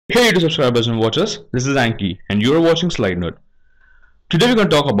Hey YouTube subscribers and watchers, this is Anki and you are watching Slide Nerd. Today we're going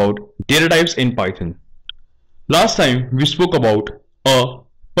to talk about data types in Python. Last time we spoke about a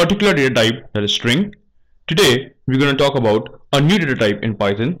particular data type, that is string. Today we're going to talk about a new data type in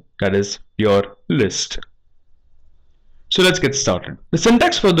Python, that is your list. So let's get started. The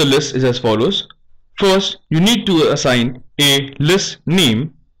syntax for the list is as follows. First, you need to assign a list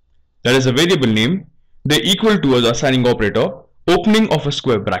name, that is a variable name. They equal to the assigning operator, opening of a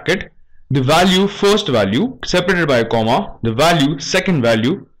square bracket, the value first value separated by a comma, the value second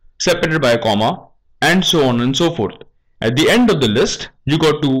value separated by a comma, and so on and so forth. At the end of the list, you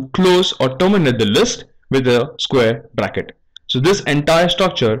got to close or terminate the list with a square bracket. So this entire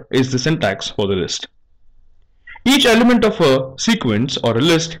structure is the syntax for the list. Each element of a sequence or a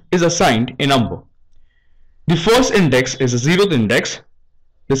list is assigned a number. The first index is the 0th index,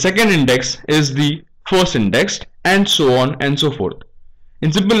 the second index is the first index, and so on and so forth.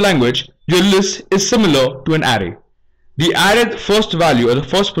 In simple language, your list is similar to an array. The array first value or the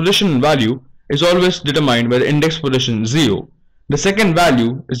first position value is always determined by the index position 0. The second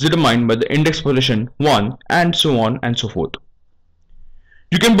value is determined by the index position 1, and so on and so forth.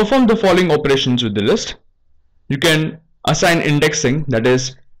 You can perform the following operations with the list. You can assign indexing, that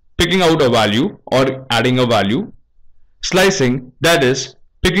is picking out a value or adding a value. Slicing, that is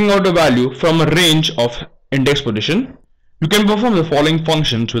picking out a value from a range of index position. You can perform the following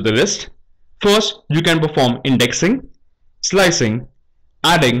functions with the list. First, you can perform indexing, slicing,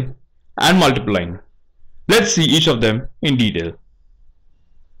 adding, and multiplying. Let's see each of them in detail.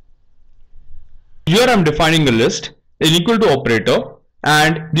 Here I am defining a list, an equal to operator,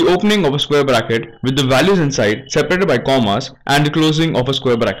 and the opening of a square bracket with the values inside separated by commas and the closing of a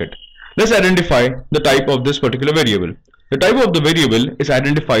square bracket. Let's identify the type of this particular variable. The type of the variable is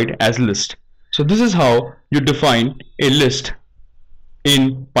identified as list. So this is how you define a list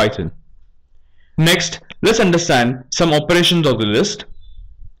in Python. Next, let's understand some operations of the list.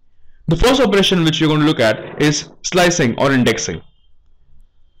 The first operation which you're going to look at is slicing or indexing.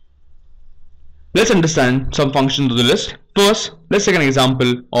 Let's understand some functions of the list. First, let's take an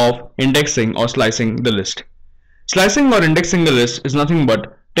example of indexing or slicing the list. Slicing or indexing the list is nothing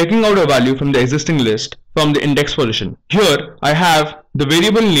but taking out a value from the existing list from the index position. Here I have the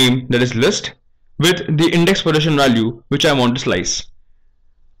variable name, that is list, with the index position value which I want to slice.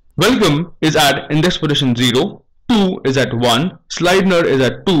 Welcome is at index position 0, 2 is at 1, slide nerd is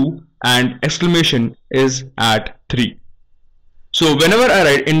at 2, and exclamation is at 3. So whenever I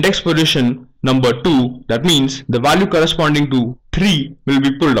write index position number 2, that means the value corresponding to 3 will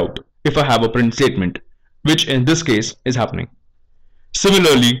be pulled out if I have a print statement, which in this case is happening.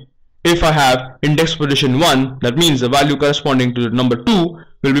 Similarly, if I have index position 1, that means the value corresponding to the number 2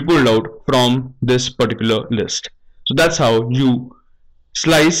 will be pulled out from this particular list. So that's how you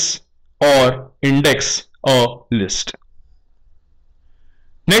slice or index a list.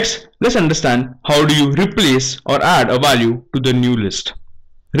 Next, let's understand how do you replace or add a value to the new list.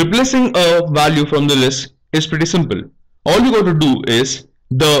 Replacing a value from the list is pretty simple. All you got to do is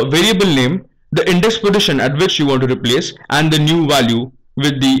the variable name, the index position at which you want to replace, and the new value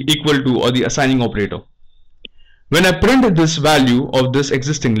with the equal to or the assigning operator. When I print this value of this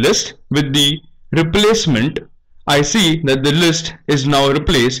existing list with the replacement, I see that the list is now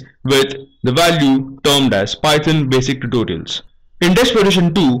replaced with the value termed as Python basic tutorials. Index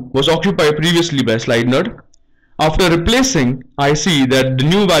position 2 was occupied previously by slide nerd. After replacing, I see that the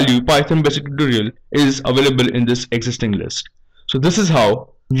new value Python basic tutorial is available in this existing list. So this is how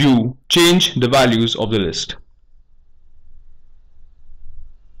you change the values of the list.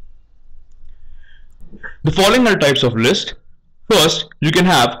 The following are types of list. First, you can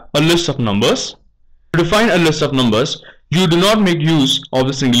have a list of numbers. To define a list of numbers, you do not make use of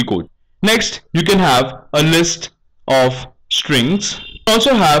the single quote. Next, you can have a list of strings. You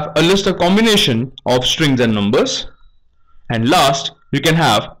also have a list of combination of strings and numbers. And last, you can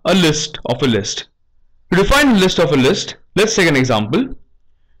have a list of a list. To define a list of a list, let's take an example.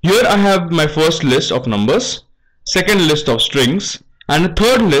 Here I have my first list of numbers, second list of strings, and a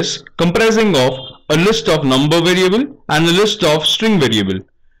third list comprising of a list of number variable and a list of string variable.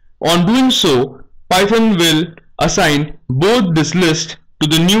 On doing so, Python will assign both this list to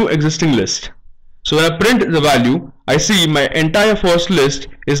the new existing list. So when I print the value, I see my entire first list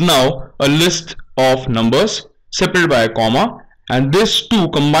is now a list of numbers separated by a comma, and these two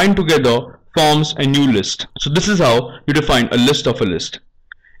combined together forms a new list. So this is how you define a list of a list.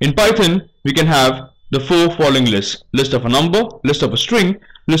 In Python, we can have the four following lists: list of a number, list of a string,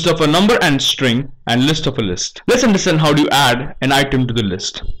 list of a number and string, and list of a list. Let's understand how do you add an item to the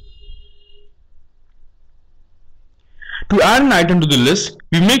list. To add an item to the list,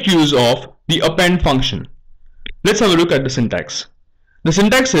 we make use of the append function. Let's have a look at the syntax. The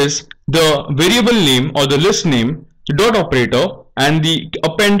syntax is the variable name or the list name, the dot operator, and the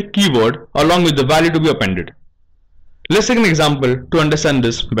append keyword along with the value to be appended. Let's take an example to understand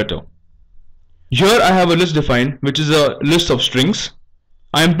this better. Here I have a list defined, which is a list of strings.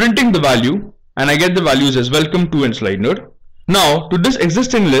 I am printing the value and I get the values as welcome to and slide node. Now to this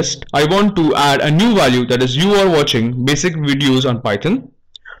existing list, I want to add a new value, that is you are watching basic videos on Python.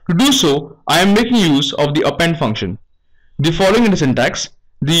 To do so, I am making use of the append function. The following in the syntax: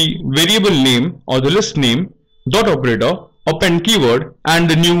 the variable name or the list name, dot operator, append keyword, and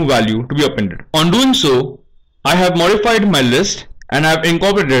the new value to be appended. On doing so, I have modified my list and I have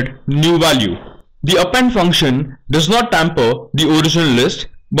incorporated new value. The append function does not tamper the original list,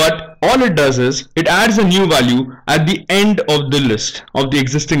 but all it does is it adds a new value at the end of the list, of the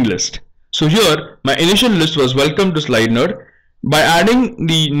existing list. So here my initial list was welcome to slide node. By adding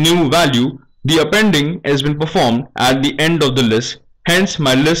the new value, the appending has been performed at the end of the list, hence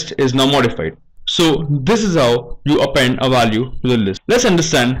my list is now modified. So this is how you append a value to the list. Let's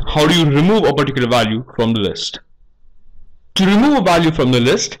understand how do you remove a particular value from the list. To remove a value from the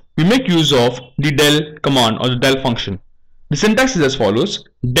list, we make use of the del command or the del function. The syntax is as follows: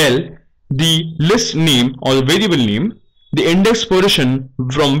 del, the list name or the variable name, the index position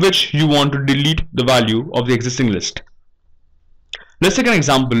from which you want to delete the value of the existing list. Let's take an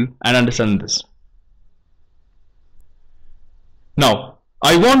example and understand this. Now,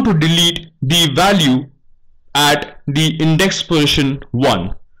 I want to delete the value at the index position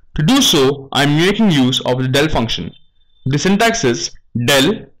 1. To do so, I am making use of the del function. The syntax is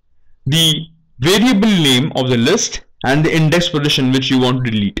del, the variable name of the list, and the index position which you want to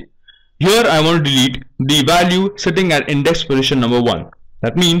delete. Here I want to delete the value sitting at index position number 1.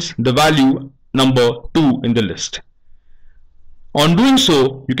 That means the value number 2 in the list. On doing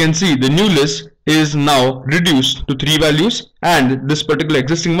so, you can see the new list is now reduced to 3 values, and this particular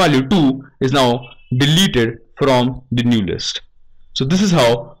existing value 2 is now deleted from the new list. So this is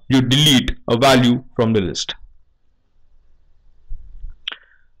how you delete a value from the list.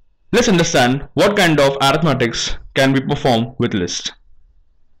 Let's understand what kind of arithmetics can be performed with list.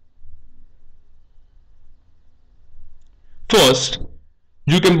 First,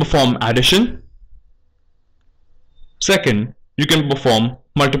 you can perform addition. Second, you can perform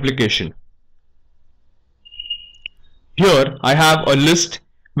multiplication. Here I have a list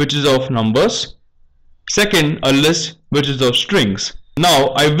which is of numbers. Second, a list which is of strings. Now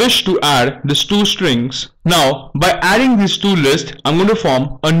I wish to add these two strings. Now by adding these two lists, I'm going to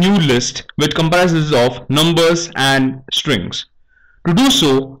form a new list which comprises of numbers and strings. To do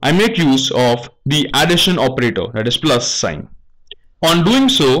so, I make use of the addition operator, that is plus sign. On doing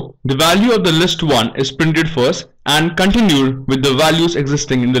so, the value of the list 1 is printed first and continued with the values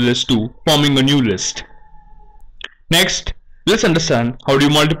existing in the list 2, forming a new list. Next, let's understand how do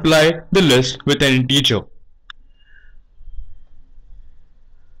you multiply the list with an integer.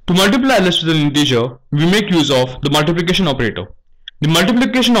 To multiply a list with an integer, we make use of the multiplication operator. The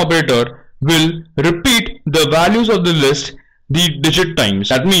multiplication operator will repeat the values of the list the digit times.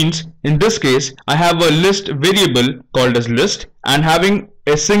 That means in this case I have a list variable called as list and having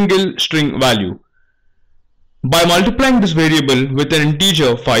a single string value. By multiplying this variable with an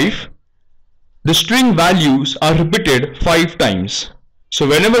integer 5, the string values are repeated 5 times. So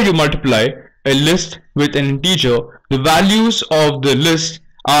whenever you multiply a list with an integer, the values of the list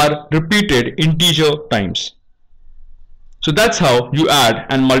are repeated integer times. So that's how you add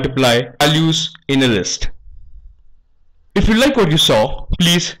and multiply values in a list. If you like what you saw,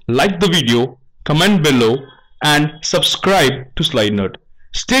 please like the video, comment below, and subscribe to SlideNerd.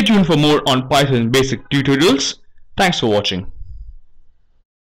 Stay tuned for more on Python basic tutorials. Thanks for watching.